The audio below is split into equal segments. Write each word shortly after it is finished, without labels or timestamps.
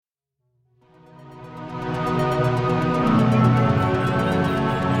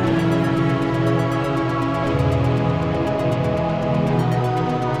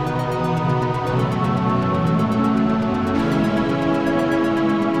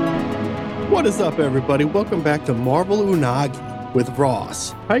What is up, everybody? Welcome back to Marvel Unagi with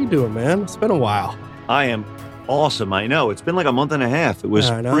Ross. How you doing, man? It's been a while. I am awesome. I know. It's been like a month and a half. It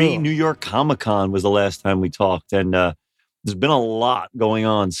was pre-New York Comic-Con was the last time we talked. And there's been a lot going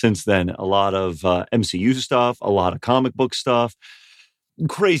on since then. A lot of MCU stuff, a lot of comic book stuff.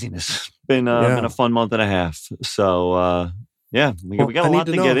 Craziness. Been a fun month and a half. So, we got a lot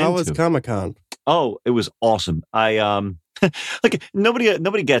to get into. How was Comic-Con? Oh, it was awesome. I like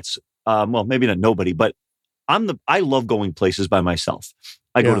nobody gets well, maybe not nobody, but I love going places by myself.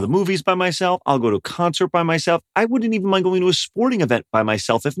 I go to the movies by myself. I'll go to a concert by myself. I wouldn't even mind going to a sporting event by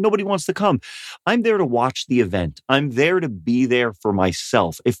myself if nobody wants to come. I'm there to watch the event. I'm there to be there for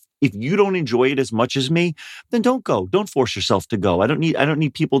myself. If you don't enjoy it as much as me, then don't go. Don't force yourself to go. I don't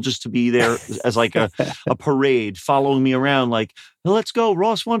need people just to be there as like a parade following me around like, let's go.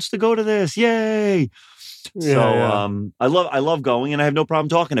 Ross wants to go to this. Yay. I love going, and I have no problem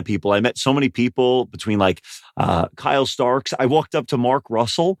talking to people. I met so many people between like Kyle Starks. I walked up to Mark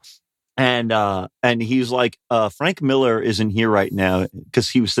Russell, and he's like, Frank Miller isn't here right now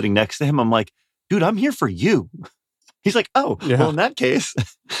because he was sitting next to him. I'm like, dude, I'm here for you. He's like, oh, well, in that case.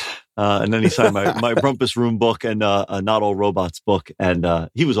 And then he signed my Rumpus Room book and Not All Robots book, and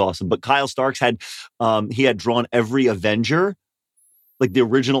he was awesome. But Kyle Starks had drawn every Avenger, like the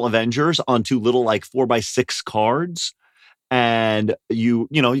original Avengers, onto little like 4x6 cards, and you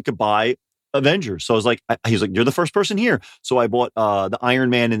could buy Avengers. So I was like, he's like, you're the first person here. So I bought the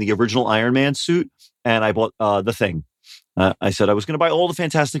Iron Man in the original Iron Man suit, and I bought the Thing. I said I was going to buy all the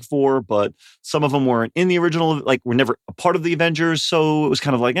Fantastic Four, but some of them weren't in the original, like were never a part of the Avengers. So it was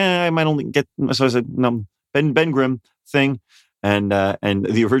kind of like, I might only get. So I said, no, Ben Grimm Thing, and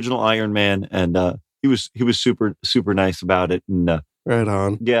the original Iron Man, and he was super super nice about it, and. Right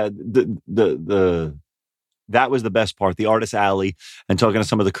on. Yeah, that was the best part, the artist alley, and talking to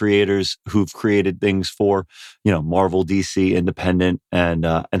some of the creators who've created things for, Marvel, DC, independent, and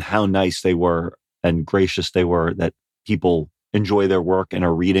how nice they were and gracious they were that people enjoy their work and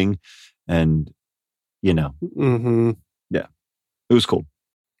are reading, and Mm-hmm. Yeah, it was cool.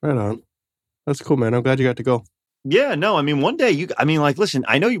 Right on. That's cool, man. I'm glad you got to go. Yeah, no, I mean, one day listen,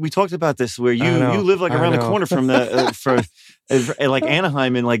 I know we talked about this where you live like around the corner from the, like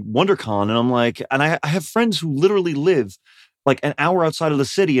Anaheim and like WonderCon. And I'm like, and I have friends who literally live like an hour outside of the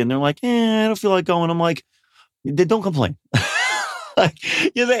city and they're like, I don't feel like going. I'm like, don't complain. Like,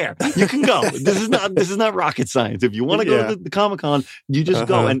 you're there. You can go. This is not rocket science. If you want to go to the Comic-Con, you just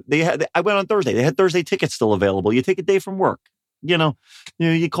go. And I went on Thursday. They had Thursday tickets still available. You take a day from work,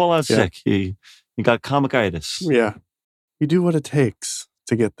 you call out sick. You got comic-itis. Yeah. You do what it takes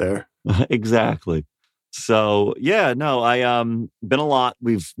to get there. Exactly. So, I been a lot.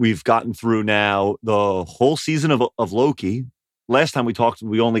 We've gotten through now the whole season of Loki. Last time we talked,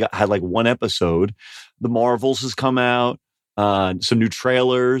 we only had like one episode. The Marvels has come out. Some new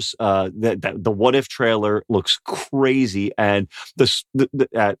trailers. The What If trailer looks crazy. And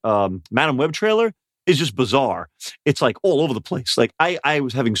the Madam Web trailer is just bizarre. It's like all over the place. Like I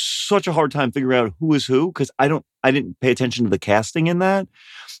was having such a hard time figuring out who is who because I didn't pay attention to the casting in that,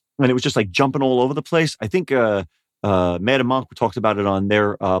 and it was just like jumping all over the place. I think Mad and Monk talked about it on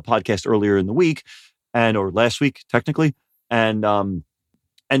their podcast earlier in the week, or last week technically, and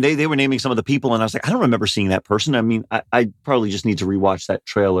they were naming some of the people, and I was like, I don't remember seeing that person. I mean, I probably just need to rewatch that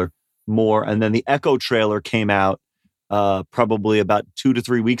trailer more. And then the Echo trailer came out. Probably about 2 to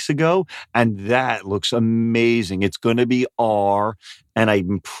 3 weeks ago. And that looks amazing. It's going to be R. And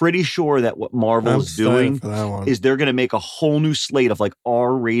I'm pretty sure that what Marvel is doing is they're going to make a whole new slate of like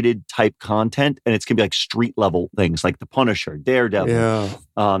R-rated type content. And it's going to be like street level things like The Punisher, Daredevil,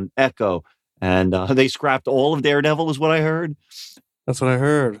 Echo. And they scrapped all of Daredevil is what I heard. That's what I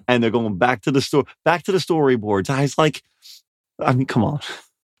heard. And they're going back to the storyboards. I was like, I mean, come on.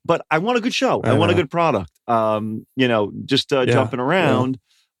 But I want a good show. I want a good product. Jumping around. Yeah.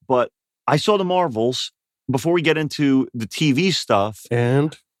 But I saw the Marvels before we get into the TV stuff.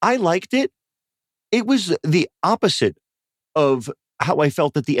 And I liked it. It was the opposite of how I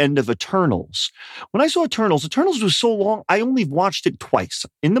felt at the end of Eternals. When I saw Eternals was so long, I only watched it twice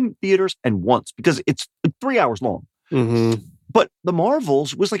in the theaters and once because it's 3 hours long. Mm-hmm. But the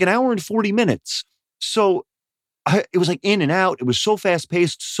Marvels was like an hour and 40 minutes. So it was like in and out. It was so fast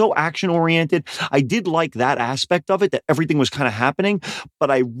paced, so action oriented. I did like that aspect of it, that everything was kind of happening,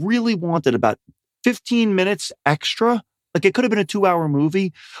 but I really wanted about 15 minutes extra. Like it could have been a 2-hour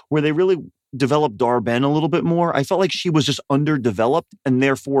movie where they really developed Dar-Ben a little bit more. I felt like she was just underdeveloped, and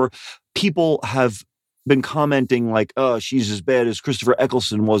therefore people have been commenting like, "Oh, she's as bad as Christopher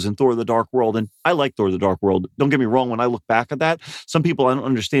Eccleston was in Thor: The Dark World," and I like Thor: The Dark World. Don't get me wrong. When I look back at that, some people I don't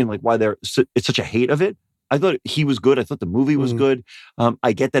understand like why it's such a hate of it. I thought he was good. I thought the movie was good.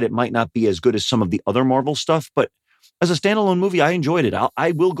 I get that it might not be as good as some of the other Marvel stuff, but as a standalone movie, I enjoyed it.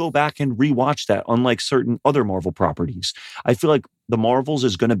 I will go back and rewatch that, unlike certain other Marvel properties. I feel like the Marvels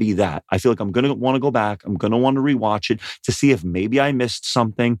is going to be that. I feel like I'm going to want to go back. I'm going to want to rewatch it to see if maybe I missed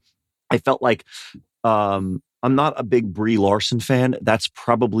something. I felt like I'm not a big Brie Larson fan. That's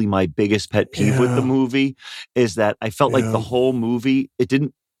probably my biggest pet peeve with the movie, is that I felt like the whole movie,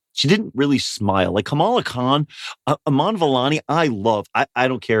 she didn't really smile. Like Kamala Khan, Iman Vellani, I love. I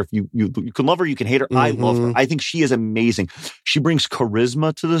don't care if you can love her, you can hate her. I love her. I think she is amazing. She brings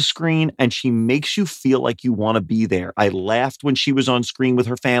charisma to the screen and she makes you feel like you want to be there. I laughed when she was on screen with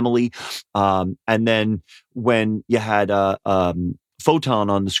her family. And then when you had Photon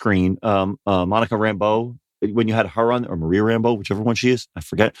on the screen, Monica Rambeau, when you had her on, or Maria Rambeau, whichever one she is, I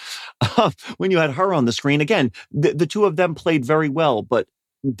forget. When you had her on the screen, again, the two of them played very well, but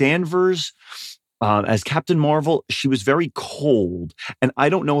Danvers, as Captain Marvel, she was very cold. And I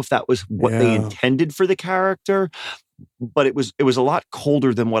don't know if that was what they intended for the character, but it was a lot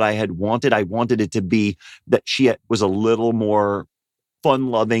colder than what I had wanted. I wanted it to be that she was a little more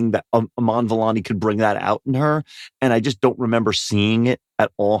fun-loving, that Iman Vellani could bring that out in her. And I just don't remember seeing it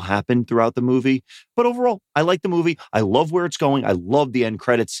at all happen throughout the movie. But overall, I like the movie. I love where it's going. I love the end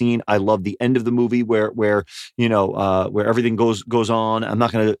credit scene. I love the end of the movie where everything goes on. I'm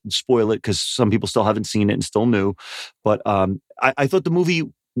not going to spoil it because some people still haven't seen it and still new. But I thought the movie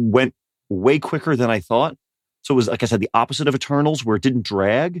went way quicker than I thought. So it was, like I said, the opposite of Eternals, where it didn't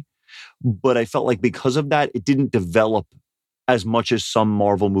drag. But I felt like because of that, it didn't develop as much as some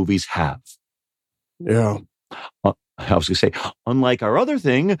Marvel movies have. Yeah. I was going to say, unlike our other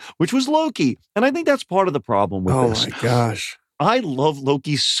thing, which was Loki. And I think that's part of the problem with this. Oh my gosh. I love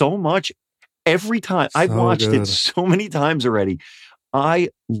Loki so much. Every time. I've watched it so many times already. I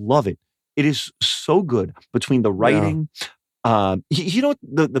love it. It is so good between the writing. Yeah. You know,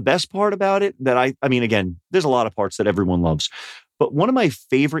 the best part about it that I mean, again, there's a lot of parts that everyone loves. But one of my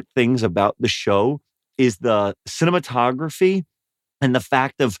favorite things about the show is the cinematography and the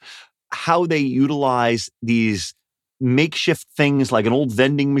fact of how they utilize these makeshift things like an old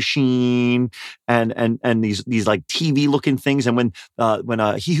vending machine and these like TV looking things. And when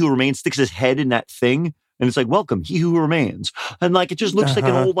He Who Remains sticks his head in that thing and it's like, welcome, He Who Remains. And like, it just looks like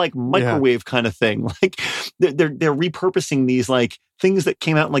an old like microwave kind of thing. Like they're repurposing these like things that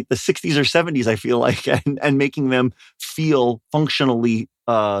came out in like the 60s or 70s, I feel like, and making them feel functionally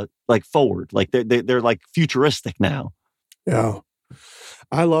like forward. Like they're like futuristic now. Yeah.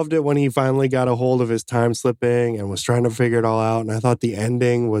 I loved it when he finally got a hold of his time slipping and was trying to figure it all out. And I thought the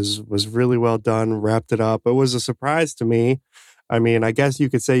ending was really well done, wrapped it up. It was a surprise to me. I mean, I guess you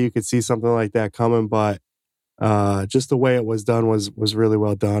could say you could see something like that coming, but just the way it was done was really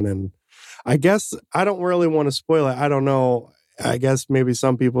well done. And I guess I don't really want to spoil it. I don't know. I guess maybe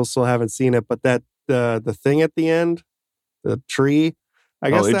some people still haven't seen it, but that the thing at the end, the tree, I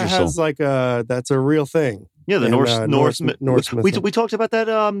guess that has like that's a real thing. Yeah, the Norse. We talked about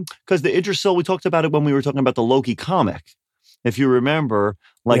that because the Yggdrasil, we talked about it when we were talking about the Loki comic. If you remember,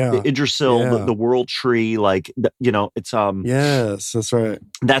 like the Yggdrasil, the world tree, like it's yes, that's right.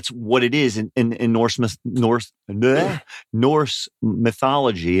 That's what it is in Norse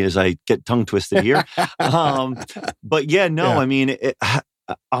mythology. As I get tongue twisted here, but I mean,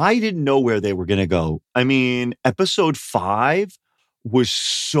 I didn't know where they were going to go. I mean, episode 5 was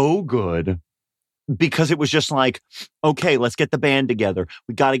so good. Because it was just like, okay, let's get the band together.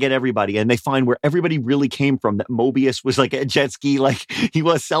 We got to get everybody. And they find where everybody really came from. That Mobius was like a jet ski, like he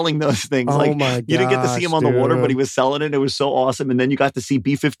was selling those things. Oh like my gosh, you didn't get to see him on the water, but he was selling it. It was so awesome. And then you got to see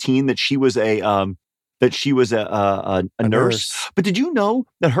B-15 that she was a nurse. But did you know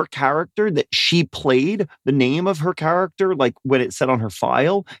that her character that she played, the name of her character, like when it said on her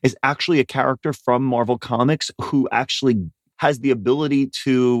file, is actually a character from Marvel Comics who actually has the ability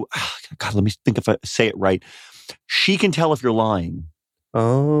to, God, let me think if I say it right. She can tell if you're lying.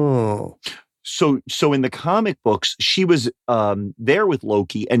 Oh. So in the comic books, she was there with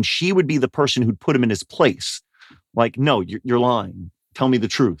Loki, and she would be the person who'd put him in his place. Like, no, you're lying. Tell me the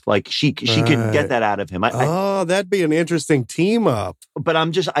truth. Like she could get that out of him. That'd be an interesting team up. But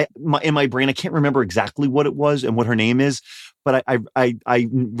I'm just, in my brain, I can't remember exactly what it was and what her name is. But I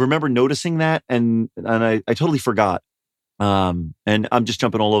remember noticing that, and I totally forgot. And I'm just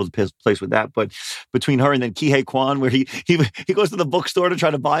jumping all over the place with that. But between her and then Kihei Kwan, where he goes to the bookstore to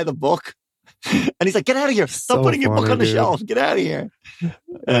try to buy the book. And he's like, get out of here. Stop So putting your book funny, on the dude. shelf. Get out of here.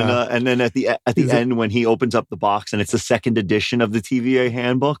 Yeah. And then at the end, when he opens up the box and it's the second edition of the TVA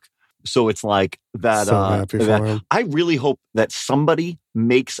handbook. So it's like that. So happy for him. I really hope that somebody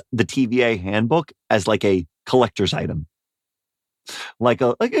makes the TVA handbook as like a collector's item. Like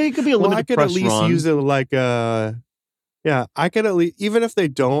it could be a limited I could press at least run. use it like I could at least, even if they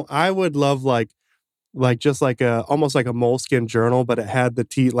don't, I would love like just like almost like a moleskin journal, but it had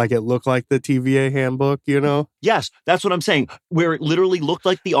like it looked like the TVA handbook, you know? Yes, that's what I'm saying. Where it literally looked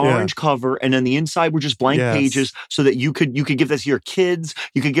like the orange cover, and then the inside were just blank pages, so that you could give this to your kids.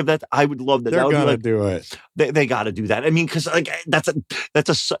 You could give that. I would love that. They're That gonna do it. They got to do that. I mean, because like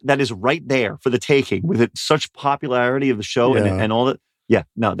that is right there for the taking with it, such popularity of the show and all that. Yeah,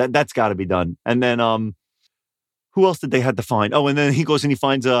 no, that's got to be done. And then who else did they have to find? Oh, and then he goes and he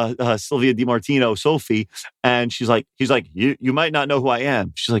finds Sylvia DiMartino, Sophie, and he's like, you might not know who I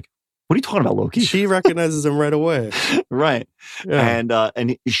am. She's like, what are you talking about, Loki? She recognizes him right away. Right. Yeah.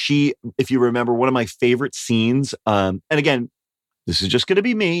 And she, if you remember, one of my favorite scenes, and again, this is just going to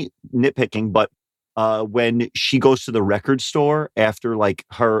be me nitpicking, but when she goes to the record store after like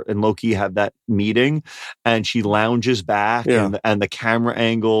her and Loki have that meeting, and she lounges back and the camera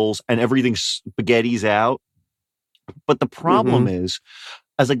angles and everything spaghetti's out. But the problem is,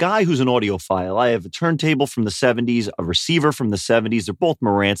 as a guy who's an audiophile, I have a turntable from the 70s, a receiver from the 70s. They're both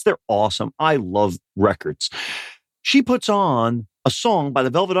Marantz. They're awesome. I love records. She puts on a song by the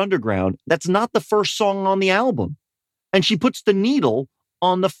Velvet Underground that's not the first song on the album. And she puts the needle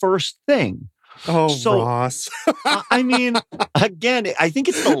on the first thing. Oh, so, Ross. I mean, again, I think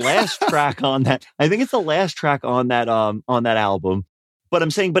it's the last track on that. I think it's the last track on that album. But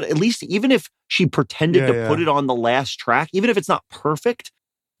I'm saying, but at least even if she pretended to put it on the last track, even if it's not perfect,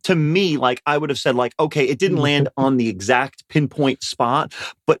 to me, like I would have said, like, okay, it didn't land on the exact pinpoint spot,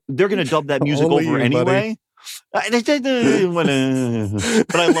 but they're going to dub that music over anyway. But I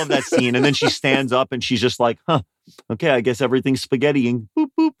love that scene. And then she stands up and she's just like, okay, I guess everything's spaghetti, and boop,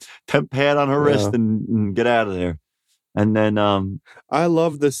 boop, temp pad on her wrist and get out of there. And then I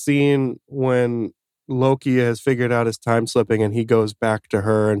love the scene when Loki has figured out his time slipping and he goes back to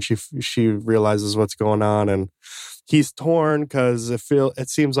her and she realizes what's going on, and he's torn because it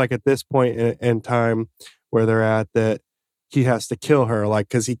seems like at this point in time where they're at that he has to kill her, like,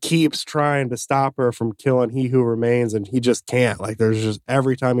 because he keeps trying to stop her from killing He Who Remains, and he just can't. Like, there's just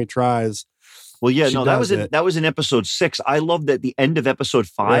every time he tries. Well, yeah, no, that was in episode 6. I love that the end of episode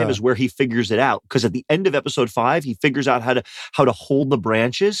 5 is where he figures it out, because at the end of episode 5, he figures out how to hold the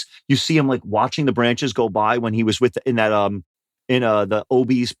branches. You see him like watching the branches go by when he was in the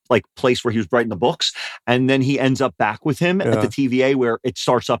OB's like place where he was writing the books, and then he ends up back with him at the TVA where it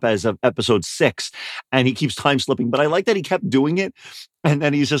starts up as of episode 6, and he keeps time slipping. But I like that he kept doing it, and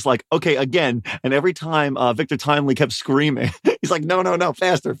then he's just like, okay, again. And every time Victor Timely kept screaming, he's like, no,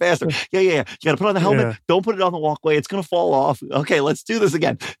 faster. Yeah. You got to put on the helmet. Yeah. Don't put it on the walkway. It's going to fall off. Okay, let's do this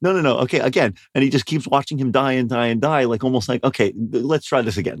again. No. Okay, again. And he just keeps watching him die and die and die, like almost like, okay, let's try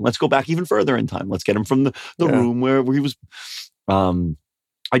this again. Let's go back even further in time. Let's get him from the room where he was.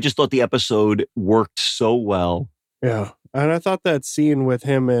 I just thought the episode worked so well. Yeah. And I thought that scene with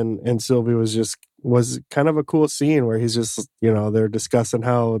him and Sylvie was kind of a cool scene where he's just, they're discussing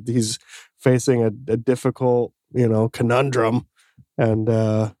how he's facing a difficult, conundrum. And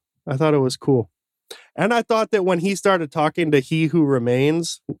I thought it was cool. And I thought that when he started talking to He Who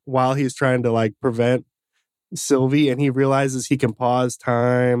Remains while he's trying to like prevent Sylvie, and he realizes he can pause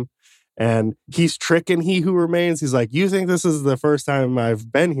time, and he's tricking He Who Remains. He's like, you think this is the first time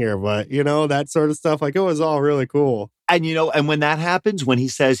I've been here, but that sort of stuff. Like, it was all really cool. And, and when that happens, when he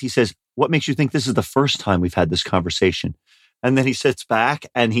says, what makes you think this is the first time we've had this conversation? And then he sits back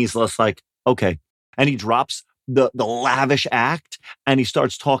and he's just like, okay. And he drops the lavish act and he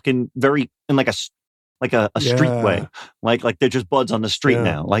starts talking very in like a street way. Like they're just buds on the street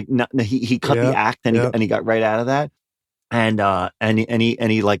now. Like he cut the act and he got right out of that. And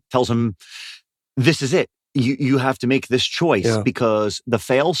he like tells him, this is it. You have to make this choice because the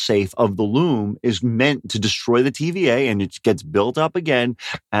fail-safe of the loom is meant to destroy the TVA, and it gets built up again,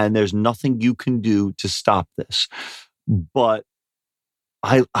 and there's nothing you can do to stop this. But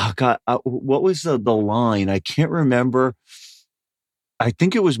I got what was the line? I can't remember. I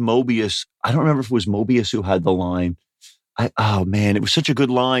think it was Mobius. I don't remember if it was Mobius who had the line. Oh man, it was such a good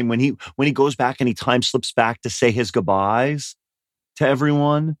line when he goes back and he time slips back to say his goodbyes to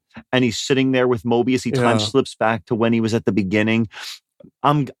everyone, and he's sitting there with Mobius. He time slips back to when he was at the beginning,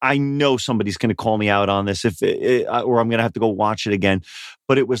 I know somebody's going to call me out on this or I'm going to have to go watch it again.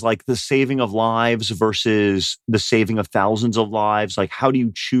 But it was like the saving of lives versus the saving of thousands of lives. Like, how do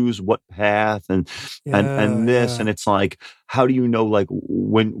you choose what path and this? And it's like, how do you know like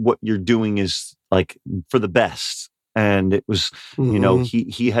when what you're doing is like for the best? And it was,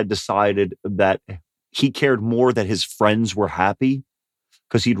 he had decided that he cared more that his friends were happy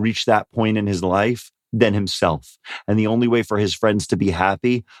because he'd reached that point in his life than himself. And the only way for his friends to be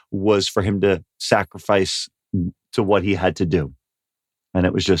happy was for him to sacrifice to what he had to do. And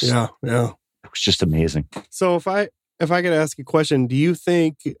it was just, it was just amazing. So if I could ask a question, do you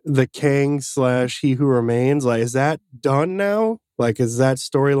think the Kang / He Who Remains, like, is that done now? Like, is that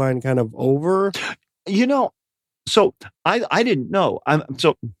storyline kind of over? So I didn't know.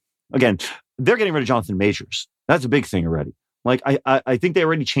 So again, they're getting rid of Jonathan Majors. That's a big thing already. Like, I think they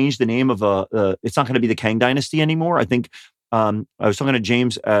already changed the name of it's not going to be the Kang Dynasty anymore. I think I was talking to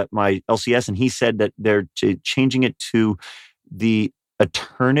James at my LCS, and he said that they're changing it to the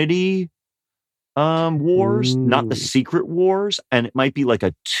Eternity Wars, not the Secret Wars. And it might be like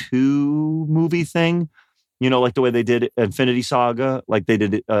a 2-movie thing, like the way they did Infinity Saga, like they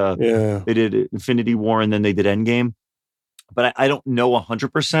did they did Infinity War and then they did Endgame. But I don't know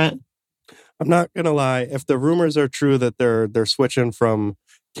 100%. I'm not gonna lie. If the rumors are true that they're switching from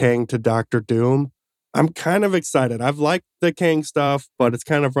Kang to Doctor Doom, I'm kind of excited. I've liked the Kang stuff, but it's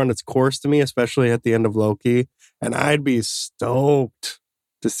kind of run its course to me, especially at the end of Loki. And I'd be stoked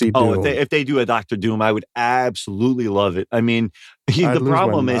to see Doom. Oh, if they do a Doctor Doom, I would absolutely love it. I mean, the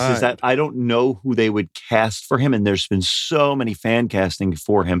problem is that I don't know who they would cast for him, and there's been so many fan casting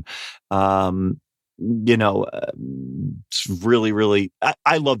for him. It's really, really,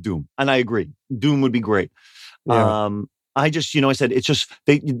 I love Doom, and I agree. Doom would be great. Yeah. I just, I said, it's just,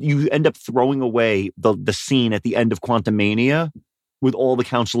 you end up throwing away the scene at the end of Quantumania with all the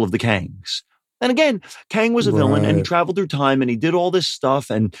Council of the Kangs. And again, Kang was a villain, and he traveled through time, and he did all this stuff,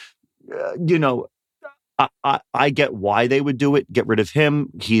 and, I get why they would do it, get rid of him.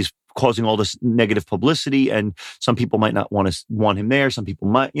 He's causing all this negative publicity, and some people might not want him there. Some people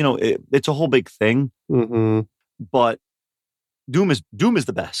might, it's a whole big thing. Mm-hmm. But Doom is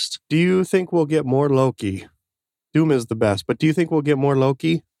the best. Do you think we'll get more Loki? Doom is the best, but do you think we'll get more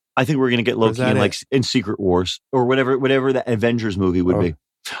Loki? I think we're going to get Loki in Secret Wars or whatever the Avengers movie would be.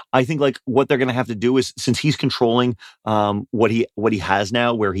 I think like what they're going to have to do is, since he's controlling what he has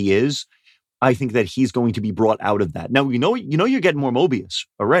now, where he is, I think that he's going to be brought out of that. Now, you're getting more Mobius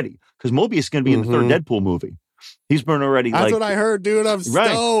already, because Mobius is going to be in the third Deadpool movie. He's been already. That's what I heard, dude. I'm stoked.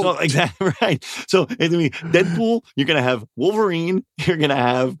 Right. So, exactly right. So, Deadpool, you're going to have Wolverine, you're going to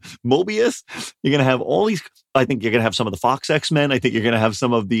have Mobius, you're going to have all these. I think you're going to have some of the Fox X-Men. I think you're going to have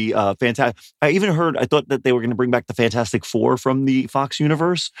some of the fantastic. I thought that they were going to bring back the Fantastic Four from the Fox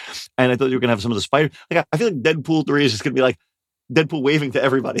universe, and I thought you were going to have some of the Spider. Like, I feel like Deadpool 3 is just going to be like Deadpool waving to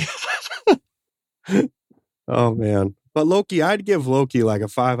everybody. Oh man. But Loki, I'd give Loki like a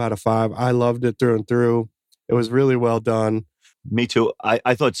 5 out of 5. I loved it through and through. It was really well done. Me too.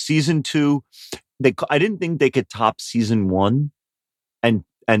 I thought season 2, I didn't think they could top season 1, and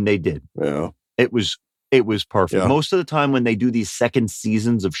they did. Yeah. It was perfect. Yeah. Most of the time when they do these second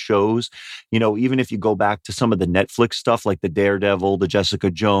seasons of shows, even if you go back to some of the Netflix stuff like the Daredevil, the Jessica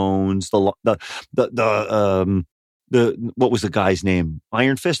Jones, the what was the guy's name?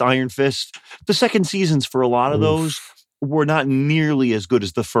 Iron Fist. The second seasons for a lot of those were not nearly as good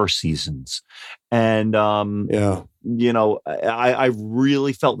as the first seasons. And, I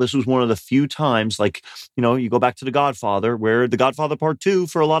really felt this was one of the few times, like, you go back to The Godfather, where The Godfather Part 2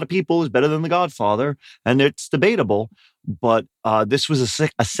 for a lot of people is better than The Godfather, and it's debatable. But this was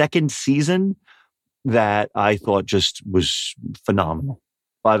a second season that I thought just was phenomenal.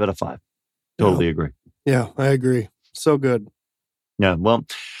 5 out of 5. Totally agree. Yeah, I agree. So good. Yeah. Well,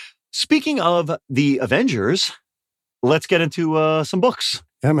 speaking of the Avengers, let's get into some books.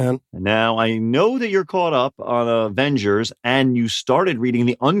 Yeah, man. Now, I know that you're caught up on Avengers, and you started reading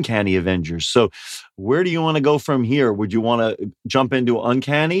the Uncanny Avengers. So where do you want to go from here? Would you want to jump into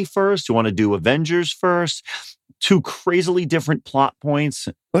Uncanny first? Do you want to do Avengers first? 2 crazily different plot points.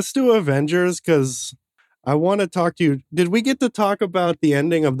 Let's do Avengers, because I want to talk to you. Did we get to talk about the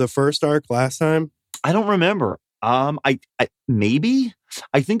ending of the first arc last time? I don't remember. I maybe.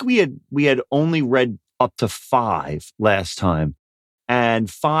 I think we had only read up to 5 last time.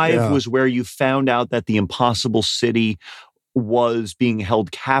 And 5 was where you found out that the Impossible City was being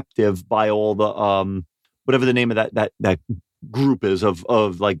held captive by all the whatever the name of that group is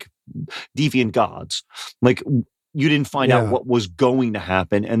of like deviant gods. Like, you didn't find out what was going to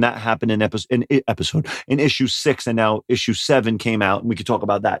happen, and that happened in issue 6, and now issue 7 came out, and we could talk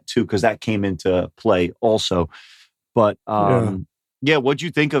about that too because that came into play also. But what'd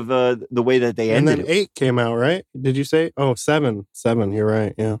you think of the way that they ended? And then 8 came out, right? Did you say? Oh, 7. You're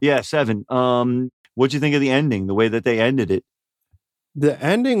right. Yeah, 7. What'd you think of the ending? The way that they ended it? The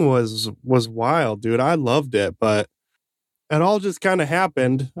ending was wild, dude. I loved it, but it all just kind of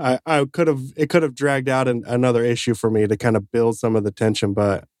happened. It could have dragged out another issue for me to kind of build some of the tension,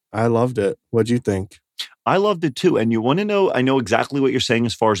 but I loved it. What'd you think? I loved it too. And you want to know, I know exactly what you're saying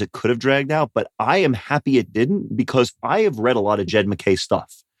as far as it could have dragged out, but I am happy it didn't because I have read a lot of Jed MacKay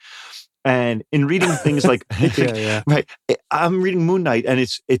stuff. And in reading things like, right, I'm reading Moon Knight, and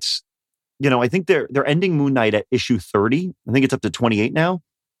it's I think they're ending Moon Knight at issue 30. I think it's up to 28 now.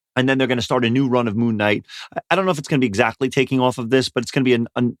 And then they're going to start a new run of Moon Knight. I don't know if it's going to be exactly taking off of this, but it's going to be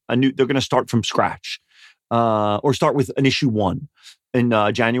a new, they're going to start from scratch or start with an issue 1 in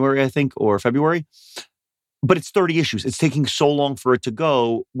January, I think, or February. But it's 30 issues. It's taking so long for it to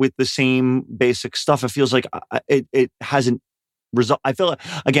go with the same basic stuff. It feels like it hasn't resolved. I feel like,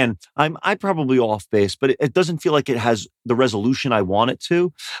 again, I'm probably off base, but it doesn't feel like it has the resolution I want it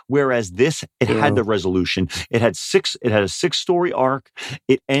to. Whereas this, it had the resolution. It had a 6-story arc.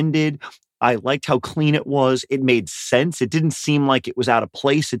 It ended. I liked how clean it was. It made sense. It didn't seem like it was out of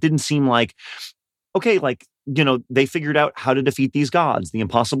place. It didn't seem like, okay, like, they figured out how to defeat these gods. The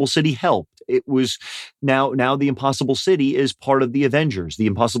Impossible City helped. It was now the Impossible City is part of the Avengers. The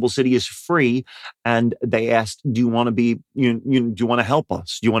Impossible City is free. And they asked, do you want to be, do you want to help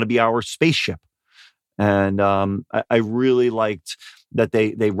us? Do you want to be our spaceship? And I really liked that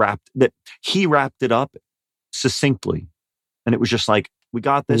he wrapped it up succinctly. And it was just like, we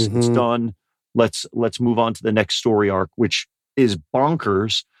got this, it's done. Let's move on to the next story arc, which is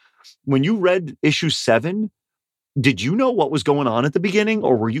bonkers. When you read issue 7, did you know what was going on at the beginning?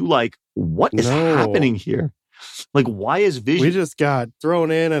 Or were you like, what is happening here? Like, why is Vision? We just got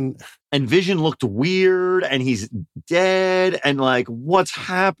thrown in and Vision looked weird and he's dead and like, what's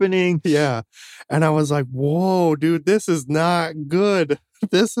happening? Yeah. And I was like, whoa, dude, this is not good.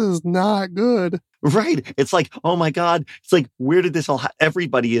 This is not good. Right. It's like, oh my God. It's like, where did this all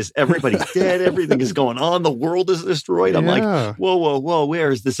everybody's dead. Everything is going on. The world is destroyed. I'm like, whoa.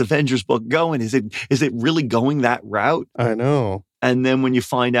 Where is this Avengers book going? Is it really going that route? I know. And then when you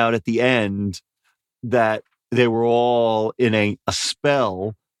find out at the end that they were all in a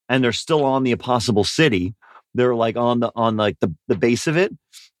spell and they're still on the Impossible City, they're like on the base of it,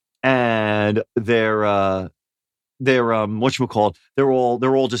 and they're whatchamacallit, they're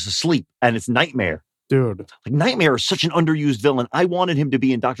all just asleep, and it's Nightmare. Dude. Like, Nightmare is such an underused villain. I wanted him to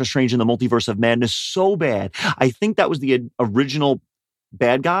be in Doctor Strange in the Multiverse of Madness so bad. I think that was the original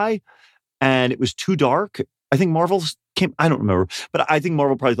bad guy, and it was too dark. I think I don't remember, but I think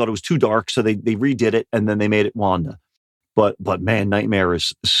Marvel probably thought it was too dark, so they redid it, and then they made it Wanda. But man, Nightmare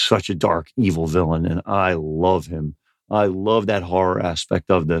is such a dark, evil villain, and I love him. I love that horror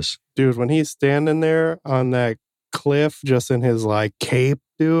aspect of this. Dude, when he's standing there on that cliff, just in his like cape,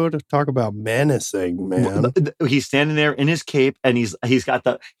 dude, talk about menacing, man. He's standing there in his cape, and he's got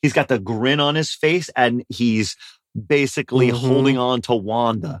the grin on his face, and he's basically holding on to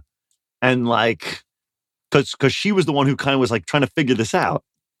Wanda, and like, because she was the one who kind of was like trying to figure this out.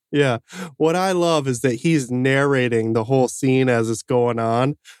 Yeah. What I love is that he's narrating the whole scene as it's going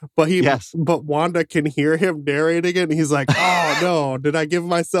on, but Wanda can hear him narrating it, and he's like, oh no, did I give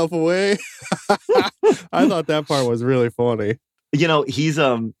myself away? I thought that part was really funny. He's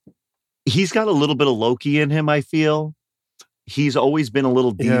got a little bit of Loki in him, I feel. He's always been a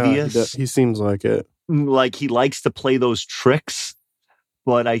little devious. Yeah, he seems like it. Like, he likes to play those tricks,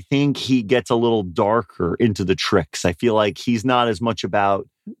 but I think he gets a little darker into the tricks. I feel like he's not as much about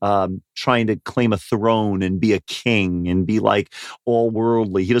trying to claim a throne and be a king and be like all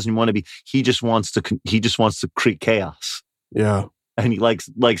worldly. He doesn't want to be. He just wants to create chaos. Yeah, and he likes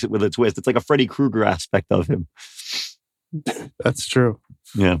it with a twist. It's like a Freddy Krueger aspect of him. That's true.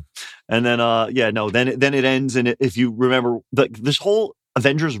 Yeah, and then then it ends. And if you remember, this whole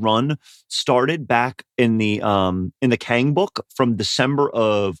Avengers run started back in the Kang book from December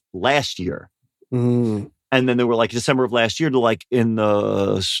of last year. And then they were like December of last year to like in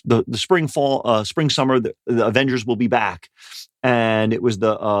the spring, summer, the Avengers will be back. And it was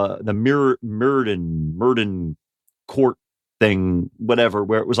the Murden court thing, whatever,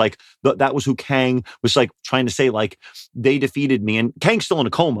 where it was like, that was who Kang was like trying to say, like, they defeated me. And Kang's still in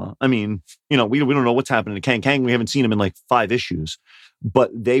a coma. I mean, we don't know what's happening to Kang. We haven't seen him in like 5 issues, but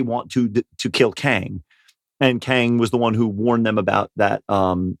they want to kill Kang. And Kang was the one who warned them about that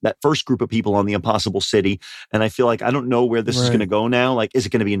that first group of people on the Impossible City. And I feel like I don't know where this is going to go now. Like, is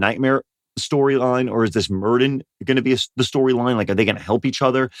it going to be a nightmare storyline, or is this Murden going to be the storyline? Like, are they going to help each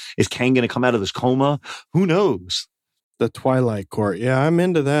other? Is Kang going to come out of this coma? Who knows? The Twilight Court. Yeah, I'm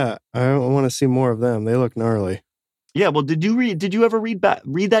into that. I want to see more of them. They look gnarly. Yeah. Well, did you ever read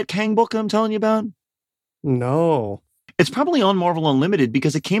that Kang book I'm telling you about? No. It's probably on Marvel Unlimited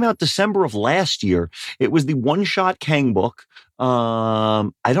because it came out December of last year. It was the one-shot Kang book. I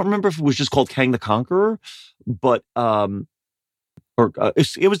don't remember if it was just called Kang the Conqueror, but it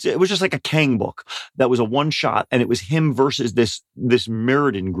was just like a Kang book that was a one-shot, and it was him versus this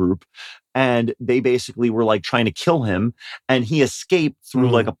Mirrodin group, and they basically were like trying to kill him, and he escaped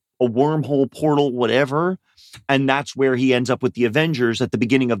through like a wormhole portal, whatever. And that's where he ends up with the Avengers at the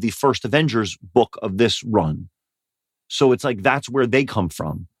beginning of the first Avengers book of this run. So it's like, that's where they come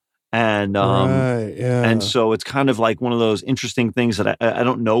from. And, and so it's kind of like one of those interesting things that I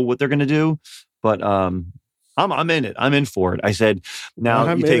don't know what they're going to do, but, I'm in it. I'm in for it. I said,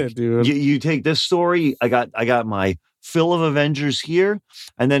 now you take this story. I got my fill of Avengers here.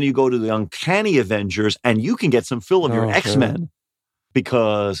 And then you go to the Uncanny Avengers and you can get some fill of your X-Men,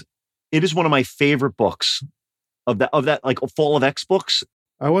 because it is one of my favorite books of that like Fall of X books.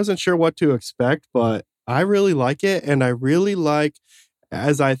 I wasn't sure what to expect, but I really like it. And I really like,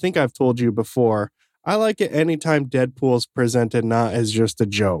 as I think I've told you before, I like it anytime Deadpool's presented not as just a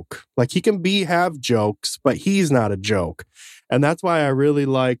joke. Like, he can have jokes, but he's not a joke. And that's why I really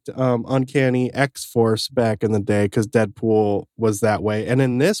liked Uncanny X-Force back in the day, because Deadpool was that way. And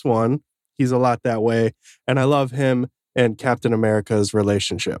in this one, he's a lot that way. And I love him and Captain America's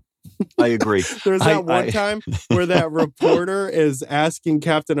relationship. I agree. There's that one time where that reporter is asking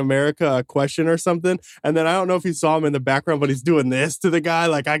Captain America a question or something, and then I don't know if you saw him in the background, but he's doing this to the guy,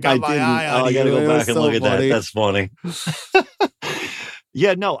 like, I got my eye on you. I gotta go back and look at that. That's funny.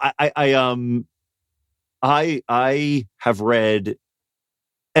 Yeah, no, I have read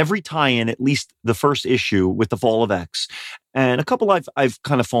every tie-in, at least the first issue with the Fall of X, and a couple I've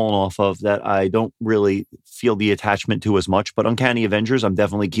kind of fallen off of that I don't really feel the attachment to as much. But Uncanny Avengers, I'm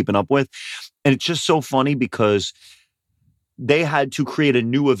definitely keeping up with, and it's just so funny because they had to create a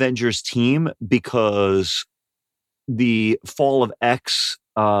new Avengers team because the Fall of X,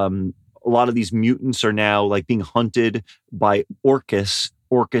 a lot of these mutants are now like being hunted by Orcus.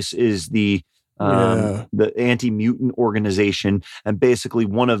 Orcus is the anti-mutant organization, and basically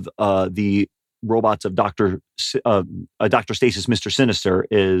one of the robots of Dr. Stasis, Mr. Sinister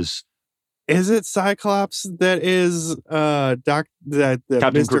is it Cyclops that is Captain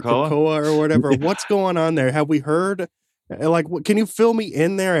Mr. Krakoa or whatever? What's going on there? Have we heard? Like, can you fill me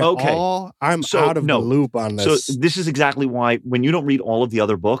in there at all? I'm out of the loop on this. So this is exactly why, when you don't read all of the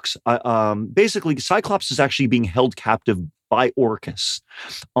other books, basically Cyclops is actually being held captive by Orcus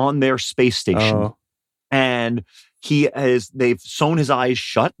on their space station. And they've sewn his eyes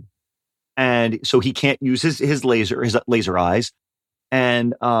shut. And so he can't use his laser eyes.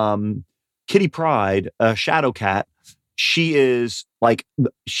 And Kitty Pryde, Shadow Cat, she is like,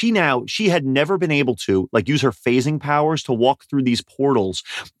 she had never been able to like use her phasing powers to walk through these portals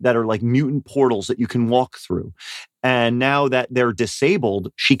that are like mutant portals that you can walk through. And now that they're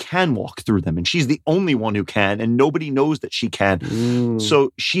disabled, she can walk through them. And she's the only one who can, and nobody knows that she can.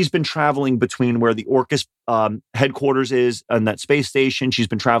 So she's been traveling between where the Orcus headquarters is and that space station. She's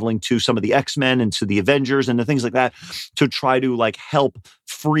been traveling to some of the X-Men and to the Avengers and the things like that to try to like help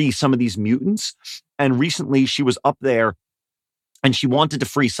free some of these mutants. And recently she was up there and she wanted to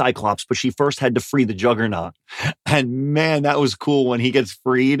free Cyclops, but she first had to free the Juggernaut. And man, that was cool when he gets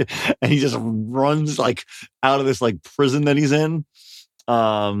freed and he just runs like out of this like prison that he's in.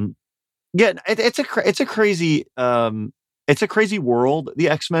 It's a crazy world, the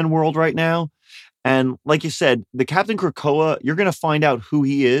X-Men world right now. And like you said, the Captain Krakoa, you're going to find out who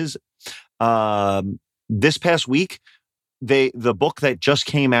he is. This past week, the book that just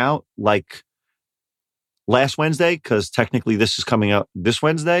came out, like last Wednesday, because technically this is coming out this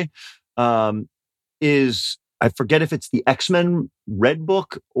Wednesday, is, I forget if it's the X-Men Red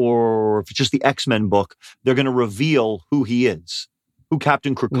book or if it's just the X-Men book. They're going to reveal who he is, who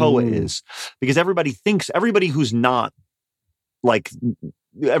Captain Krakoa is, because everybody who's not like,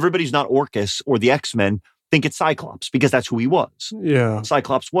 everybody's not Orcus or the X-Men think it's Cyclops because that's who he was. Yeah.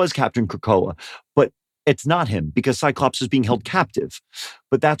 Cyclops was Captain Krakoa, but it's not him because Cyclops is being held captive.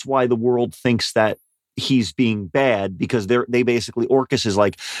 But that's why the world thinks that he's being bad, because they basically, Orcus is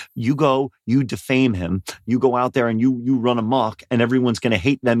like, you go, you defame him, you go out there and you run amok, and everyone's going to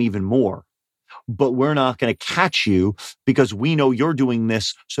hate them even more. but we're not going to catch you because we know you're doing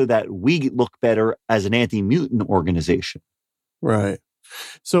this so that we look better as an anti-mutant organization. Right.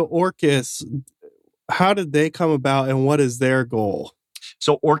 So Orcus, how did they come about and what is their goal?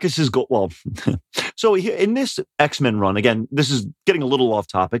 So Orcus's goal, well, so in this X-Men run, again, this is getting a little off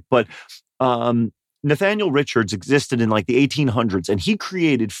topic, but Nathaniel Richards existed in like the 1800s, and he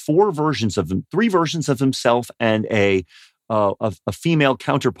created three versions of himself and a female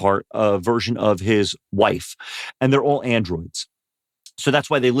counterpart version of his wife, and they're all androids. So that's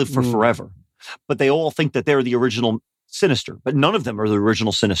why they live for forever. But they all think that they're the original Sinister, but none of them are the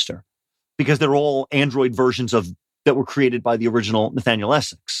original Sinister because they're all android versions that were created by the original Nathaniel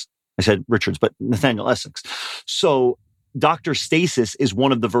Essex. I said Richards, but Nathaniel Essex. So Dr. Stasis is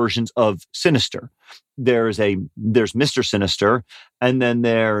one of the versions of Sinister. There's Mr. Sinister, and then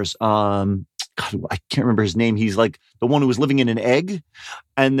there's God, I can't remember his name. He's like the one who was living in an egg,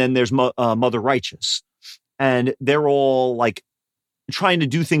 and then there's Mother Righteous, and they're all like trying to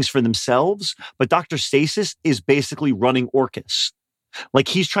do things for themselves. But Dr. Stasis is basically running Orcus, like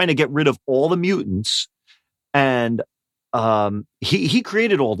he's trying to get rid of all the mutants. And he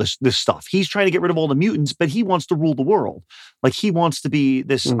created all this stuff. He's trying to get rid of all the mutants, but he wants to rule the world. Like he wants to be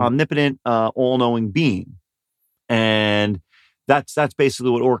this omnipotent, all-knowing being. And that's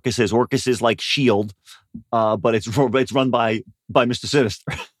basically what Orcus is. Orcus is like S.H.I.E.L.D., but it's run by Mr.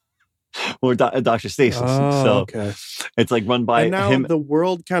 Sinister or Dr. Stasis. Oh, so okay. It's like run by and now him. The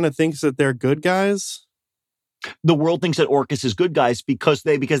world kind of thinks that they're good guys. The world thinks that Orcus is good guys because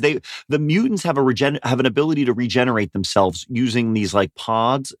the mutants have an ability to regenerate themselves using these like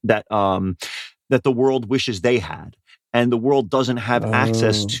pods that the world wishes they had, and the world doesn't have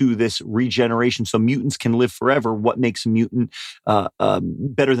access to this regeneration. So mutants can live forever. What makes a mutant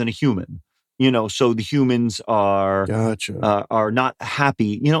better than a human? So the humans are not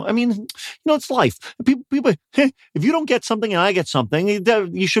happy. I mean, it's life. People, if you don't get something and I get something,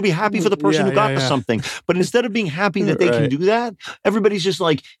 you should be happy for the person who got the something. But instead of being happy that they can do that, everybody's just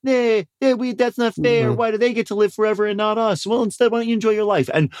like, that's not fair. Why do they get to live forever and not us? Well, instead, why don't you enjoy your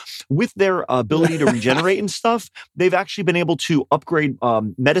life? And with their ability to regenerate and stuff, they've actually been able to upgrade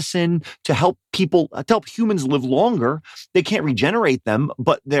medicine to help humans live longer. They can't regenerate them,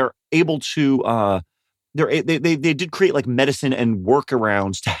 but they're able to they did create like medicine and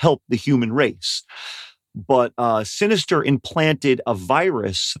workarounds to help the human race. But Sinister implanted a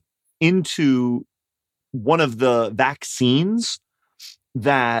virus into one of the vaccines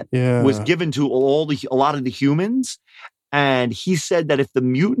that was given to a lot of the humans, and he said that if the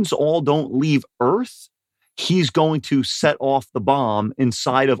mutants all don't leave Earth, he's going to set off the bomb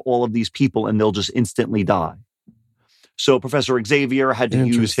inside of all of these people and they'll just instantly die. So Professor Xavier had to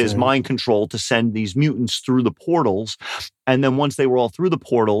use his mind control to send these mutants through the portals. And then once they were all through the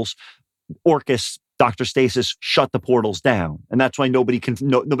portals, Orcus, Dr. Stasis, shut the portals down. And that's why nobody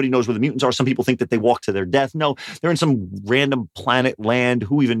knows where the mutants are. Some people think that they walk to their death. No, they're in some random planet land.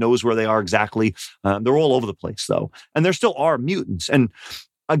 Who even knows where they are exactly? They're all over the place, though. And there still are mutants. And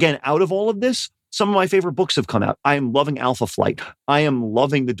again, out of all of this, some of my favorite books have come out. I am loving Alpha Flight. I am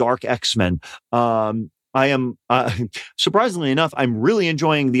loving the Dark X-Men. I am, surprisingly enough, I'm really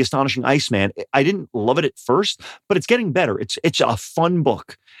enjoying The Astonishing Iceman. I didn't love it at first, but it's getting better. It's a fun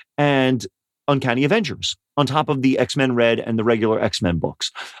book. And Uncanny Avengers on top of the X-Men Red and the regular X-Men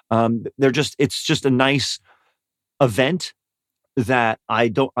books. It's just a nice event that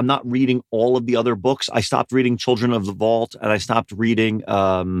I'm not reading all of the other books. I stopped reading Children of the Vault, and I stopped reading,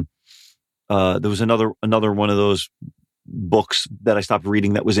 there was another one of those books that I stopped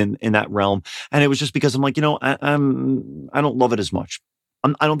reading that was in that realm. And it was just because I'm like, I don't love it as much.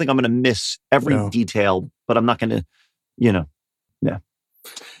 I don't think I'm going to miss every detail, but I'm not going to, yeah.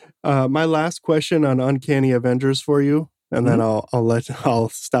 My last question on Uncanny Avengers for you, and then I'll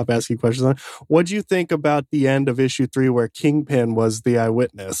stop asking questions on. What do you think about the end of issue 3 where Kingpin was the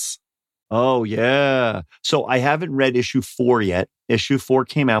eyewitness? Oh, yeah. So I haven't read issue 4 yet. Issue 4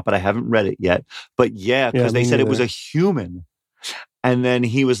 came out, but I haven't read it yet. But because they said it was a human. And then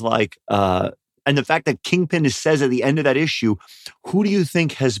he was like, and the fact that Kingpin says at the end of that issue, who do you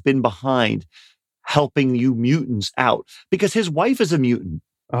think has been behind helping you mutants out? Because his wife is a mutant.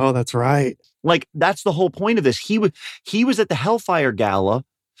 Oh, that's right. Like, that's the whole point of this. He was at the Hellfire Gala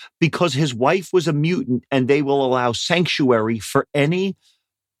because his wife was a mutant, and they will allow sanctuary for any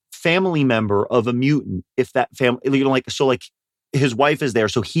family member of a mutant if that family, his wife is there,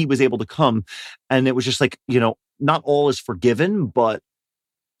 so he was able to come, and it was just like, not all is forgiven, but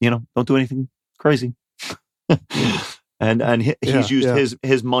don't do anything crazy. and he's used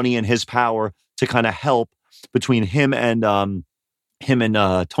his money and his power to kind of help between him and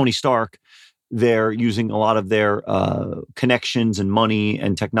Tony Stark they're using a lot of their connections and money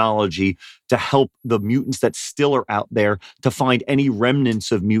and technology to help the mutants that still are out there, to find any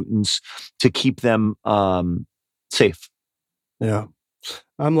remnants of mutants to keep them safe. Yeah.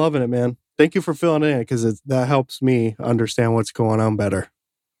 I'm loving it, man. Thank you for filling it in, because that helps me understand what's going on better.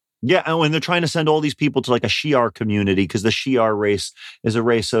 Yeah, and they're trying to send all these people to like a Shi'ar community, because the Shi'ar race is a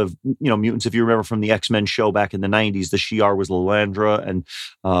race of, mutants. If you remember from the X-Men show back in the 90s, the Shi'ar was Lilandra and,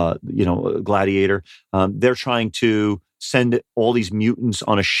 Gladiator. They're trying to send all these mutants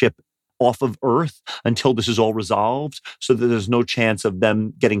on a ship off of Earth until this is all resolved, so that there's no chance of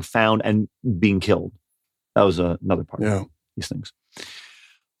them getting found and being killed. That was another part of these things.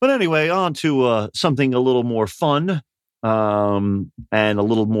 But anyway, on to something a little more fun. And a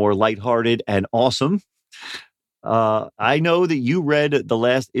little more lighthearted and awesome. I know that you read the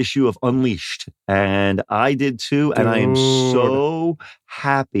last issue of Unleashed, and I did too. And I am so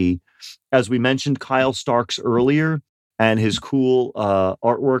happy. As we mentioned, Kyle Starks earlier and his cool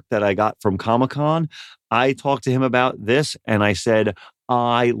artwork that I got from Comic-Con. I talked to him about this, and I said,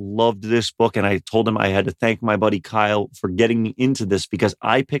 I loved this book, and I told him I had to thank my buddy Kyle for getting me into this, because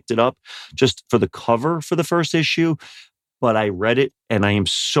I picked it up just for the cover for the first issue. But I read it, and I am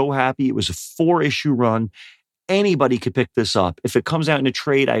so happy. It was a 4-issue run. Anybody could pick this up. If it comes out in a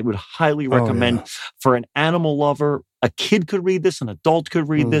trade, I would highly recommend for an animal lover. A kid could read this, an adult could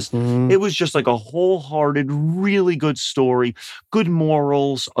read this. It was just like a wholehearted, really good story, good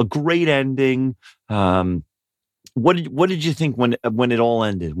morals, a great ending. What did you think when it all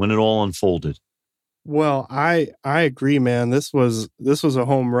ended, when it all unfolded? Well, I agree, man. This was a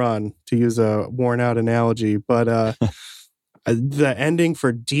home run, to use a worn out analogy, but the ending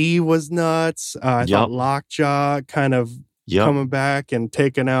for D was nuts. I thought Lockjaw kind of coming back and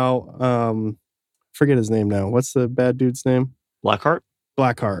taking out, forget his name now. What's the bad dude's name? Blackheart?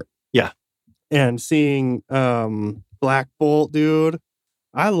 Blackheart. Yeah. And seeing Black Bolt, dude,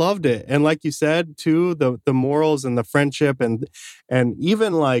 I loved it. And like you said, too, the morals and the friendship and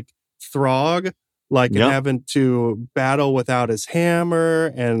even like Throg, like having to battle without his hammer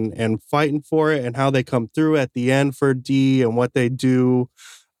and fighting for it, and how they come through at the end for D and what they do.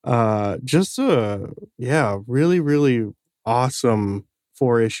 Just really, really awesome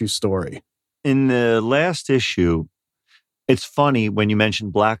 4-issue story. In the last issue, it's funny when you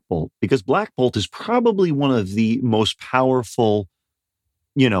mention Black Bolt, because Black Bolt is probably one of the most powerful,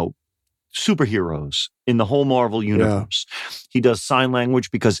 superheroes in the whole Marvel universe. Yeah. He does sign language,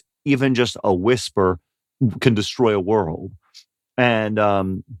 because even just a whisper can destroy a world. And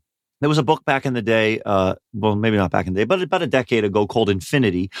there was a book back in the day, well, maybe not back in the day, but about a decade ago, called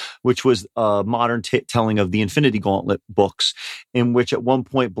Infinity, which was a modern telling of the Infinity Gauntlet books, in which at one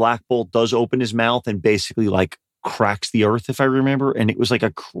point Black Bolt does open his mouth and basically like cracks the earth, if I remember. And it was like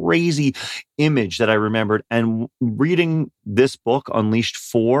a crazy image that I remembered. And reading this book, Unleashed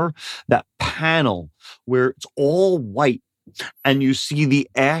 4, that panel where it's all white, and you see the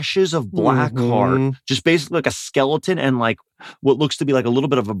ashes of Blackheart, just basically like a skeleton and like what looks to be like a little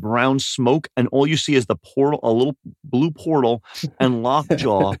bit of a brown smoke. And all you see is the portal, a little blue portal, and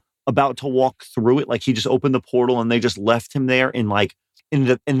Lockjaw about to walk through it. Like he just opened the portal and they just left him there in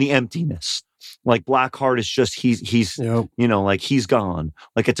the emptiness. Like Blackheart is just, he's like he's gone.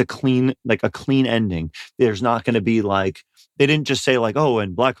 Like it's a clean ending. There's not going to be like, they didn't just say like, oh,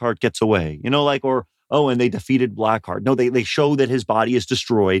 and Blackheart gets away, and they defeated Blackheart. No, they show that his body is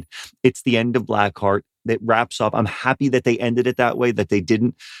destroyed. It's the end of Blackheart. That wraps up. I'm happy that they ended it that way, that they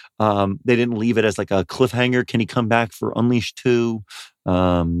didn't leave it as like a cliffhanger. Can he come back for Unleashed 2?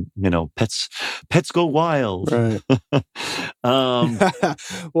 Pets go wild. Right.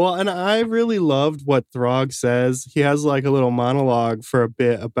 Well, and I really loved what Throg says. He has like a little monologue for a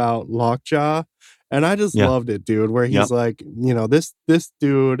bit about Lockjaw. And I just loved it, dude, where he's like, this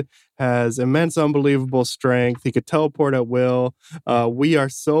dude has immense, unbelievable strength. He could teleport at will. We are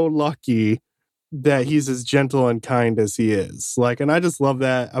so lucky that he's as gentle and kind as he is. Like, and I just love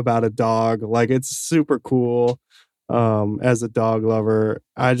that about a dog. Like, it's super cool. As a dog lover,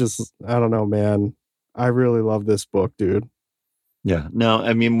 I don't know, man. I really love this book, dude. Yeah. No,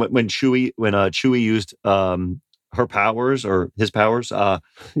 I mean, when Chewie used her powers or his powers, as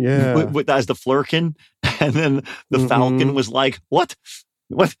the Flurkin, and then the Falcon was like, what?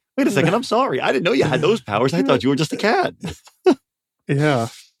 Wait a second, I'm sorry. I didn't know you had those powers. I thought you were just a cat. Yeah.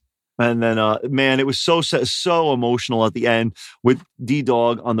 And then, man, it was so emotional at the end with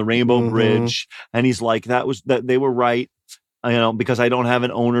D-Dog on the Rainbow Bridge. And he's like, that they were right, because I don't have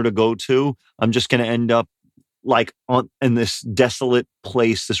an owner to go to. I'm just going to end up like in this desolate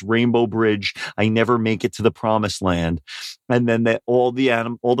place, this rainbow bridge. I never make it to the promised land. And then all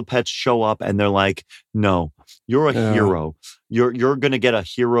the pets show up and they're like, no, you're a hero. You're going to get a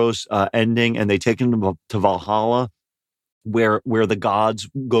hero's ending. And they take him to Valhalla, where the gods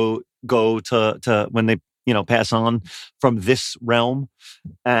go to when they, pass on from this realm.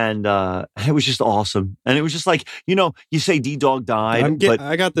 And it was just awesome. And it was just like, you say D-Dog died.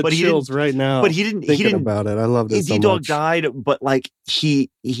 I got the chills right now. But he didn't about it. I loved it so much. D-Dog died, but like he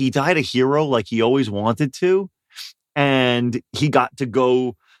died a hero like he always wanted to. And he got to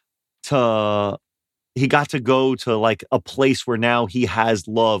go to like a place where now he has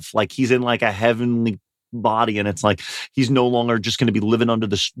love. Like he's in like a heavenly body, and it's like he's no longer just going to be living under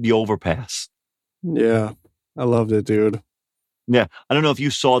the overpass. Yeah, I loved it, dude. Yeah, I don't know if you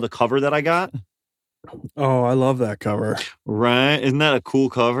saw the cover that I got. Oh, I love that cover. Right? Isn't that a cool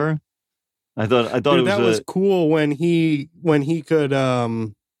cover? I thought dude, it was cool when he could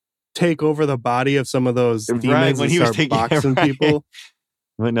take over the body of some of those demons when and start boxing people.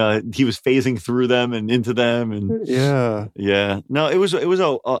 When he was phasing through them and into them, and yeah. No, it was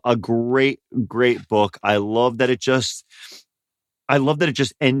a great book. I love that it just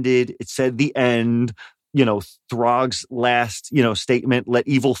ended. It said the end. Throg's last statement: "Let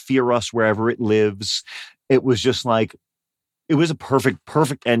evil fear us wherever it lives." It was just like it was a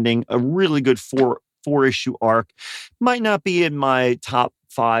perfect ending. A really good four issue arc. Might not be in my top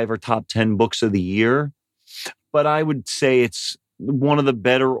 5 or top 10 books of the year, but I would say it's one of the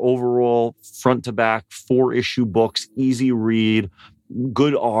better overall front to back 4-issue books. Easy read,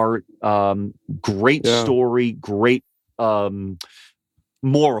 good art, great story, great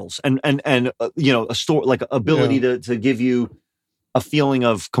morals, and a story, like ability to give you a feeling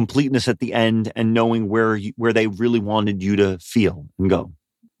of completeness at the end and knowing where they really wanted you to feel and go.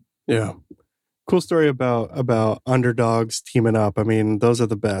 Yeah. Cool story about underdogs teaming up. I mean, those are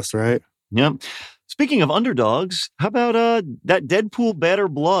the best, right? Yeah. Speaking of underdogs, how about that Deadpool Better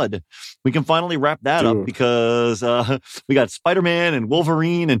Blood? We can finally wrap that up because we got Spider-Man and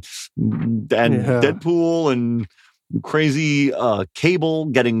Wolverine and Deadpool and crazy Cable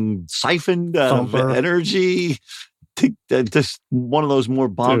getting siphoned energy. Just one of those more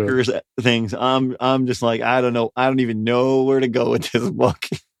bonkers things. I'm just like, I don't know. I don't even know where to go with this book.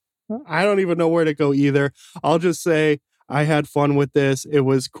 I don't even know where to go either. I'll just say I had fun with this. It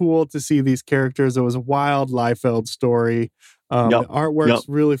was cool to see these characters. It was a wild Liefeld story. The artwork's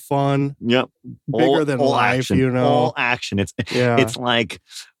really fun. Yep. Bigger than life, action. All action. It's like,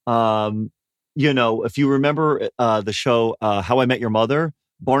 if you remember the show How I Met Your Mother,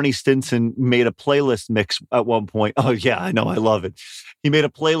 Barney Stinson made a playlist mix at one point. Oh, yeah, I know. I love it. He made a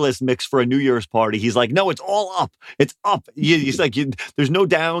playlist mix for a New Year's party. He's like, no, it's all up. It's up. He's like, there's no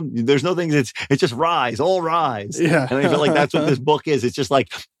down. There's no things. It's just rise, all rise. Yeah. And I feel like that's what this book is. It's just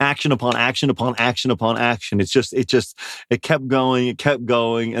like action upon action upon action upon action. It kept going,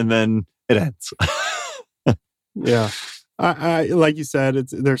 and then it ends. Yeah. I like you said,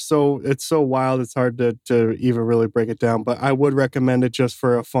 it's so wild. It's hard to even really break it down, but I would recommend it just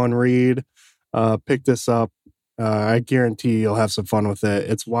for a fun read. Pick this up. I guarantee you'll have some fun with it.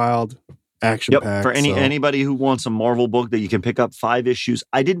 It's wild, action packed. For anybody who wants a Marvel book that you can pick up 5 issues.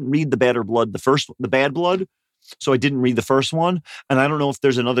 I didn't read the Bad Blood, so I didn't read the first one, and I don't know if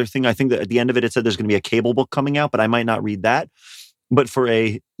there's another thing. I think that at the end of it said there's going to be a Cable book coming out, but I might not read that. But for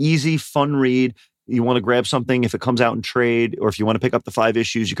a easy, fun read. You want to grab something if it comes out in trade, or if you want to pick up the 5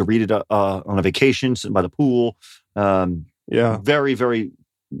 issues, you could read it on a vacation, sitting by the pool. Very, very,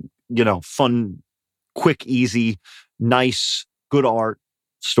 fun, quick, easy, nice, good art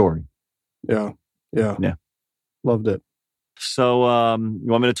story. Yeah. Loved it. So you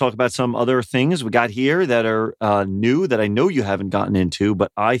want me to talk about some other things we got here that are new that I know you haven't gotten into,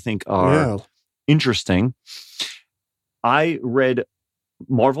 but I think are interesting. I read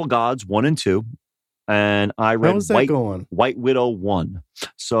Marvel Gods 1 and 2. And I read White Widow 1.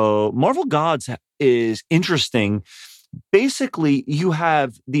 So Marvel Gods is interesting. Basically, you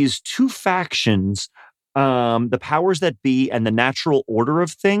have these 2 factions, the powers that be and the natural order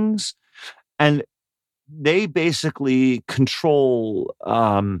of things. And they basically control,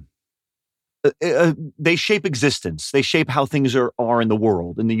 they shape existence. They shape how things are in the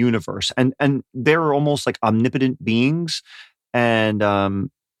world, in the universe. And they're almost like omnipotent beings. And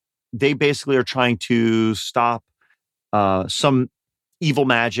they basically are trying to stop some evil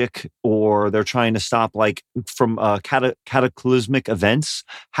magic, or they're trying to stop from cataclysmic events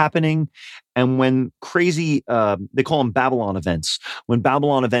happening. And when crazy, they call them Babylon events. When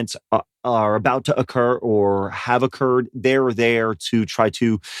Babylon events are about to occur or have occurred, they're there to try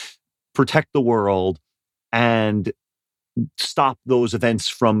to protect the world and stop those events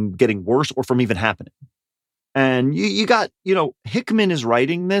from getting worse or from even happening. And you got, Hickman is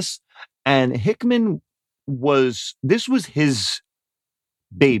writing this, and Hickman this was his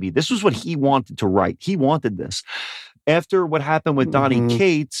baby. This was what he wanted to write. He wanted this. After what happened with Donny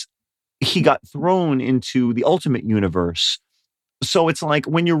Cates, he got thrown into the Ultimate Universe. So it's like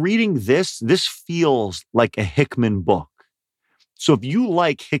when you're reading this feels like a Hickman book. So if you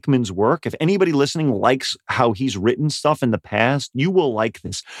like Hickman's work, if anybody listening likes how he's written stuff in the past, you will like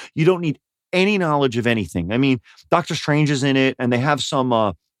this. You don't need any knowledge of anything. I mean, Doctor Strange is in it, and they have some,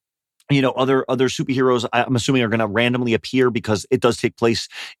 other superheroes, I'm assuming, are going to randomly appear because it does take place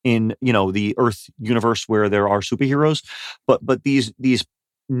in, the Earth universe where there are superheroes. But these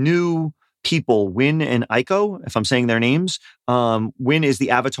new people, Win and Aiko, if I'm saying their names, Win is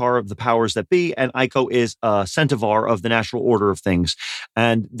the avatar of the powers that be, and Aiko is a centaur of the natural order of things.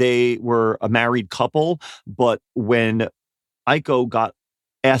 And they were a married couple, but when Aiko got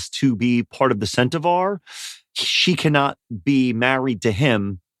asked to be part of the centaur, she cannot be married to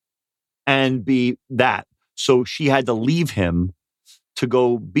him and be that. So she had to leave him to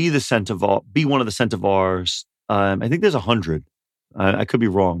go be the centaur, be one of the centaurs. I think there's 100. I could be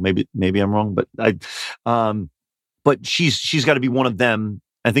wrong. Maybe I'm wrong, but but she's got to be one of them.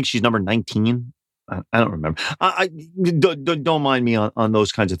 I think she's number 19. I don't remember. Don't mind me on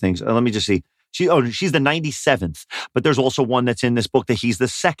those kinds of things. Let me just see. She's the 97th, but there's also one that's in this book that he's the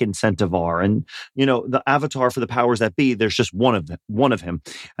second centaur, and the avatar for the powers that be. There's just one of him,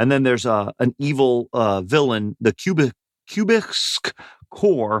 and then there's an evil villain, the Cubisk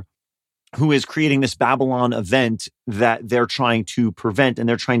Core, who is creating this Babylon event that they're trying to prevent, and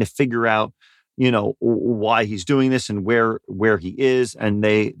they're trying to figure out, why he's doing this and where he is, and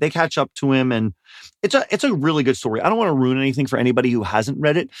they catch up to him, and it's a really good story. I don't want to ruin anything for anybody who hasn't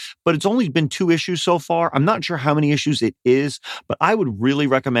read it, but it's only been 2 issues so far. I'm not sure how many issues it is, but I would really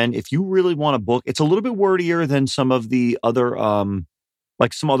recommend, if you really want a book. It's a little bit wordier than some of the other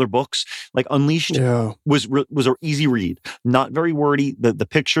like some other books, like Unleashed was an easy read, not very wordy. The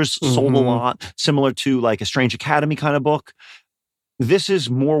pictures sold a lot, similar to like a Strange Academy kind of book. This is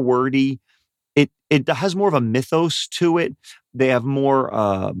more wordy. It has more of a mythos to it. They have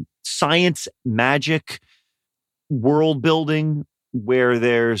more science, magic, world building, where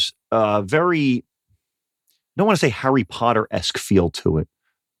there's a very, I don't want to say Harry Potter-esque feel to it,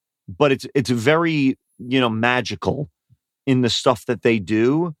 but it's very, magical in the stuff that they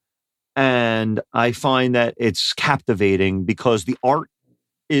do. And I find that it's captivating because the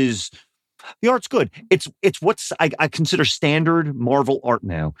art's good. It's what's I consider standard Marvel art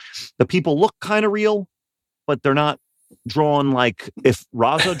now. The people look kind of real, but they're not drawn like if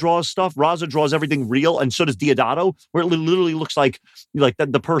Raza draws stuff. Raza draws everything real, and so does Diodato, where it literally looks like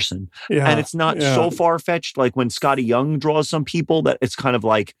the person. Yeah, and it's not so far-fetched like when Scotty Young draws some people that it's kind of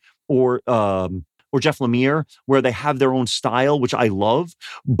like, or Jeff Lemire, where they have their own style, which I love,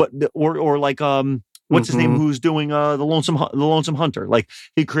 but or like what's his name, who's doing the Lonesome Hunter, like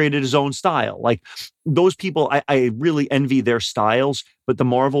he created his own style. Like those people, I really envy their styles, but the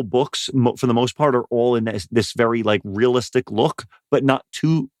Marvel books for the most part are all in this very like realistic look, but not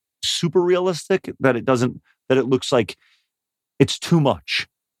too super realistic that it looks like it's too much.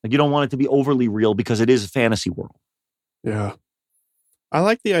 Like you don't want it to be overly real because it is a fantasy world. Yeah. I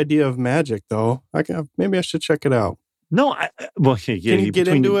like the idea of magic, though. Maybe I should check it out. No, can you get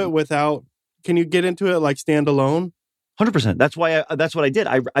into it without? Can you get into it like standalone? 100%. That's why. That's what I did.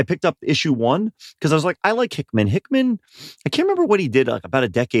 I picked up issue 1 because I was like, I like Hickman. I can't remember what he did like about a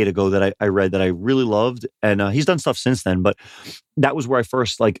decade ago that I read that I really loved, and he's done stuff since then. But that was where I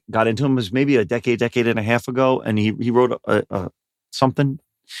first like got into him. It was maybe a decade and a half ago, and he wrote something.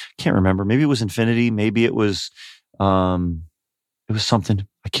 Can't remember. Maybe it was Infinity. Maybe it was. It was something,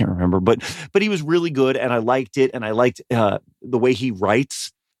 I can't remember, but he was really good, and I liked it, and I liked the way he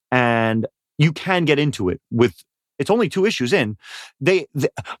writes, and you can get into it with. It's only 2 issues in.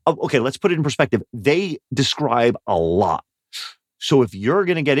 Okay, let's put it in perspective. They describe a lot, so if you're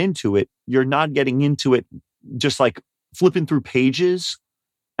going to get into it, you're not getting into it just like flipping through pages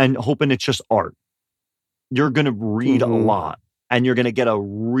and hoping it's just art. You're going to read a lot, and you're going to get a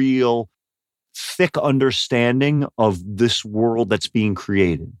real thick understanding of this world that's being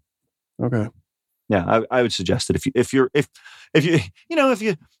created. Okay. Yeah, I would suggest it if you don't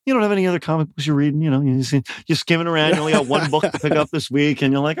have any other comic books you're reading, you're skimming around, you only got one book to pick up this week,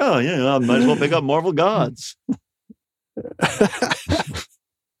 and you're like, oh yeah, I might as well pick up Marvel Gods. It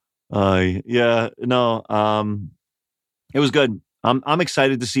was good. I'm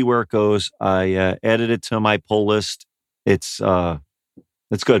excited to see where it goes. I added it to my pull list. It's good.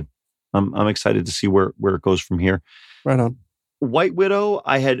 I'm excited to see where it goes from here. Right on. White Widow,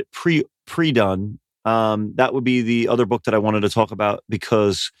 I had pre-done. That would be the other book that I wanted to talk about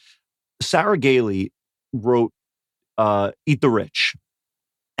because Sarah Gailey wrote Eat the Rich.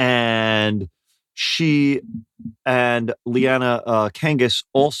 And she and Liana Kangas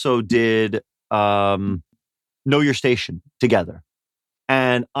also did Know Your Station together.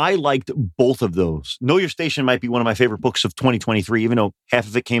 And I liked both of those. Know Your Station might be one of my favorite books of 2023, even though half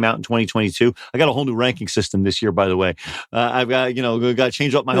of it came out in 2022. I got a whole new ranking system this year, by the way. I've got, got to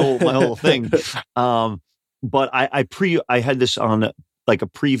change up my whole thing. But I had this on like a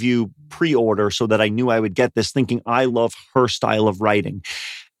preview pre-order so that I knew I would get this, thinking I love her style of writing.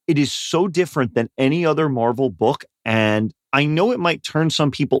 It is so different than any other Marvel book. And I know it might turn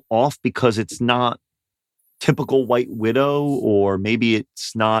some people off because it's not typical White Widow, or maybe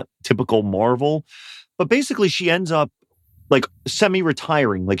it's not typical Marvel, but basically she ends up like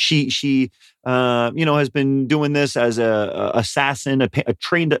semi-retiring. Like she has been doing this as a assassin, a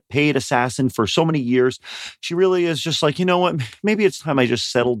trained paid assassin for so many years. She really is just like, you know what, maybe it's time I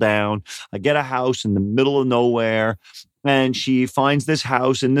just settle down. I get a house in the middle of nowhere, and she finds this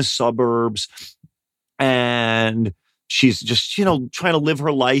house in the suburbs, and she's just, trying to live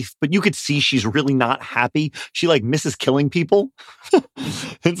her life, but you could see she's really not happy. She like misses killing people.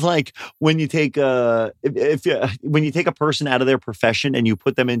 It's like when you take when you take a person out of their profession and you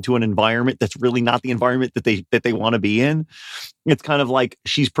put them into an environment that's really not the environment that they want to be in. It's kind of like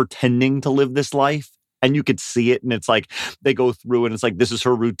she's pretending to live this life. And you could see it, and it's like they go through, and it's like this is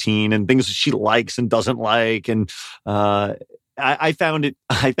her routine and things she likes and doesn't like, and I found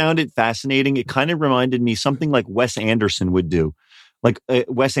it fascinating. It kind of reminded me something like Wes Anderson would do, like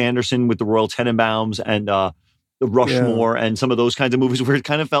Wes Anderson with the Royal Tenenbaums and the Rushmore and some of those kinds of movies, where it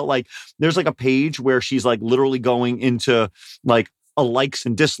kind of felt like there's like a page where she's like literally going into like a likes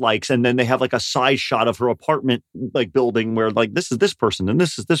and dislikes, and then they have like a side shot of her apartment like building where like this is this person and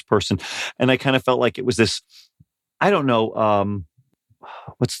this is this person, and I kind of felt like it was this, I don't know,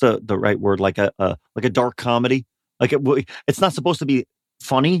 what's the right word, like a dark comedy. Like it's not supposed to be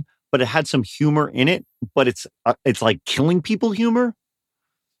funny, but it had some humor in it. But it's like killing people humor.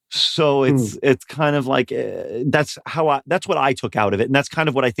 So it's kind of like that's what I took out of it, and that's kind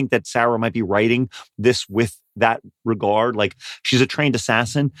of what I think that Sarah might be writing this with that regard. Like she's a trained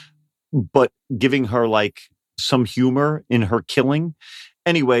assassin, but giving her like some humor in her killing.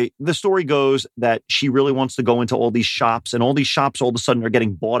 Anyway, the story goes that she really wants to go into all these shops, and all these shops all of a sudden are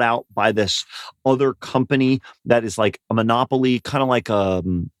getting bought out by this other company that is like a monopoly, kind of like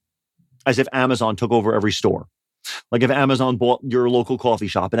as if Amazon took over every store. Like if Amazon bought your local coffee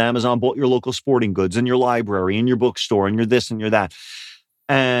shop, and Amazon bought your local sporting goods and your library and your bookstore and your this and your that.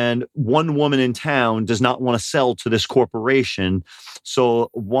 And one woman in town does not want to sell to this corporation. So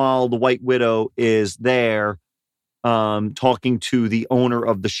while the White Widow is there, talking to the owner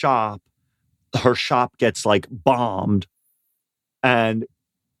of the shop, her shop gets like bombed. And,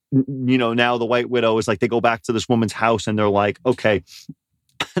 now the White Widow is like, they go back to this woman's house and they're like, okay.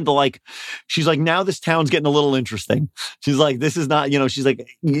 And she's like, now this town's getting a little interesting. She's like, this is not, she's like,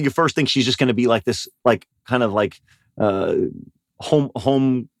 you first think she's just going to be like this, like kind of like,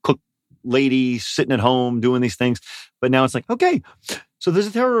 home cook lady sitting at home doing these things. But now it's like, okay, so there's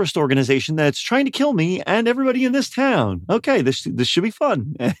a terrorist organization that's trying to kill me and everybody in this town. Okay, this should be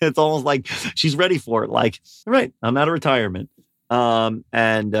fun. It's almost like she's ready for it. Like, all right, I'm out of retirement. I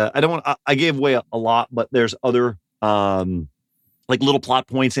don't want, I gave away a lot, but there's other, like little plot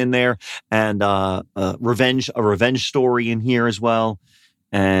points in there, and a revenge story in here as well.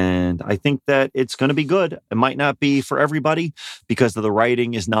 And I think that it's going to be good. It might not be for everybody because the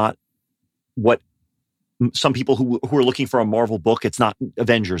writing is not what some people who are looking for a Marvel book. It's not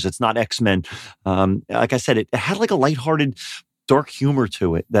Avengers. It's not X-Men. Like I said, it had like a lighthearted, dark humor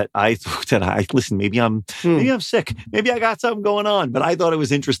to it that I thought that listen, maybe I'm sick. Maybe I got something going on, but I thought it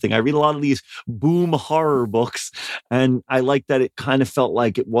was interesting. I read a lot of these boom horror books, and I like that it kind of felt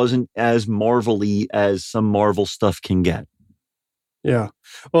like it wasn't as Marvel-y as some Marvel stuff can get. Yeah.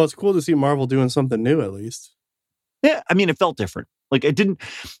 Well, it's cool to see Marvel doing something new at least. Yeah. I mean, it felt different. Like it didn't.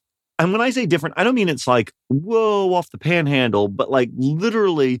 And when I say different, I don't mean it's like, whoa, off the panhandle, but like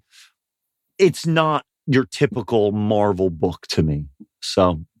literally it's not your typical Marvel book to me.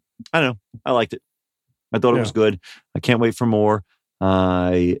 So I don't know. I liked it. I thought it was good. I can't wait for more.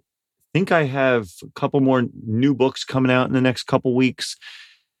 I think I have a couple more new books coming out in the next couple weeks.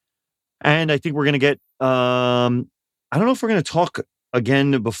 And I think we're going to get, I don't know if we're going to talk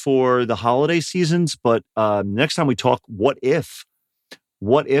again before the holiday seasons, but next time we talk, What If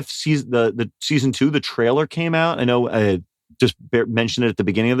season 2, the trailer came out. I know just mention it at the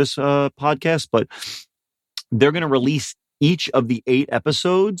beginning of this podcast, but they're going to release each of the 8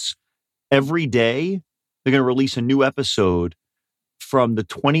 episodes every day. They're going to release a new episode from the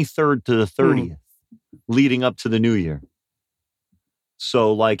 23rd to the 30th, leading up to the new year.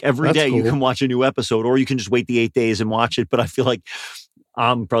 So like every day you can watch a new episode, or you can just wait the 8 days and watch it. But I feel like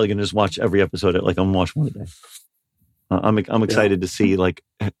I'm probably going to just watch every episode. I'm going to watch one a day. I'm excited to see, like,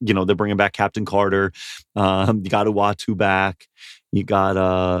 they're bringing back Captain Carter. You got Uatu back. You got,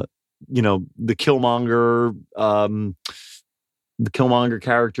 the Killmonger,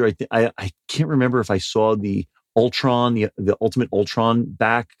 character. I can't remember if I saw the Ultron, the Ultimate Ultron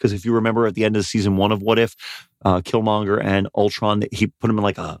back, because if you remember at the end of season 1 of What If, Killmonger and Ultron, he put him in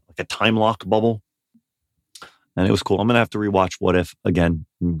like a time lock bubble, and it was cool. I'm gonna have to rewatch What If again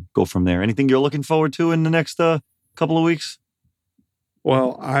and go from there. Anything you're looking forward to in the next couple of weeks?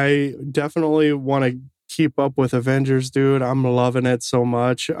 Well, I definitely want to keep up with Avengers, dude. I'm loving it so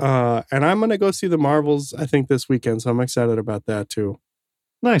much, and I'm gonna go see the Marvels, I think, this weekend, so I'm excited about that too.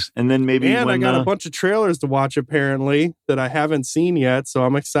 Nice. And then maybe I got a bunch of trailers to watch, apparently, that I haven't seen yet, so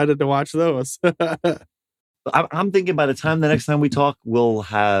I'm excited to watch those. I'm thinking by the time the next time we talk, you'll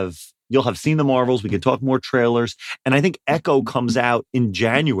have seen the Marvels. We can talk more trailers. And I think Echo comes out in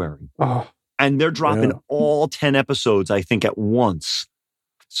January. Oh, and they're dropping all 10 episodes, I think, at once.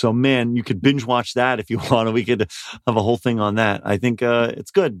 So, man, you could binge watch that if you want. We could have a whole thing on that. I think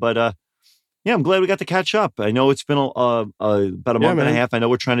it's good. But yeah, I'm glad we got to catch up. I know it's been about a month and a half. I know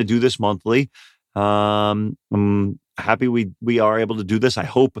we're trying to do this monthly. I'm happy we are able to do this. I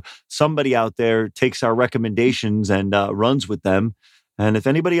hope somebody out there takes our recommendations and runs with them. And if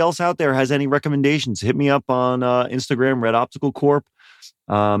anybody else out there has any recommendations, hit me up on Instagram, Red Optical Corp.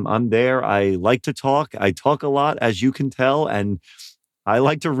 I'm there. I like to talk. I talk a lot, as you can tell, and I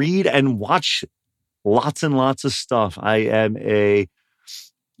like to read and watch lots and lots of stuff. I have an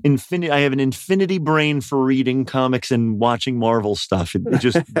infinity brain for reading comics and watching Marvel stuff. It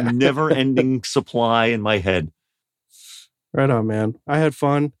just never-ending supply in my head. Right on, man. I had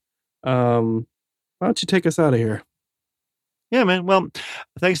fun. Why don't you take us out of here? Yeah, man. Well,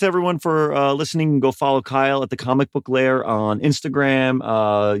 thanks to everyone for listening. Go follow Kyle at the Comic Book Lair on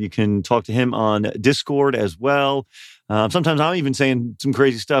Instagram. You can talk to him on Discord as well. Sometimes I'm even saying some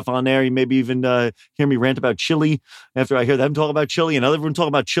crazy stuff on there. You maybe even hear me rant about chili after I hear them talk about chili and everyone talk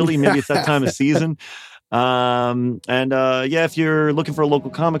about chili. Maybe it's that time of season. If you're looking for a local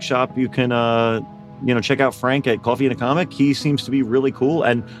comic shop, you can check out Frank at Coffee and a Comic. He seems to be really cool.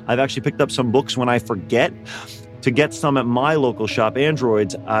 And I've actually picked up some books when I forget to get some at my local shop,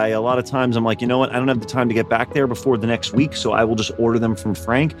 Androids. A lot of times I'm like, you know what? I don't have the time to get back there before the next week, so I will just order them from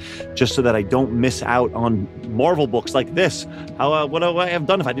Frank, just so that I don't miss out on Marvel books like this. What do I have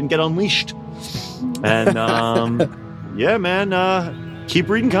done if I didn't get Unleashed? And yeah, man, keep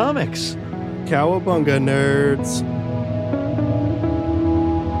reading comics. Cowabunga, nerds.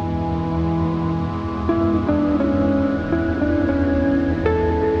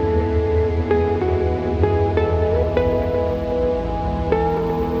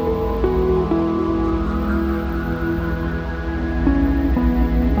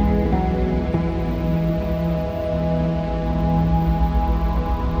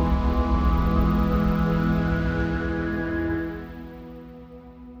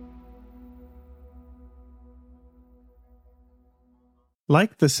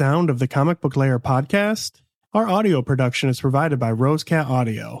 Like the sound of the Comic Book Lair podcast? Our audio production is provided by Rosecat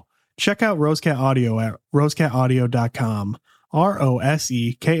Audio. Check out Rosecat Audio at rosecataudio.com.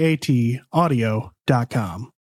 ROSEKAT audio.com.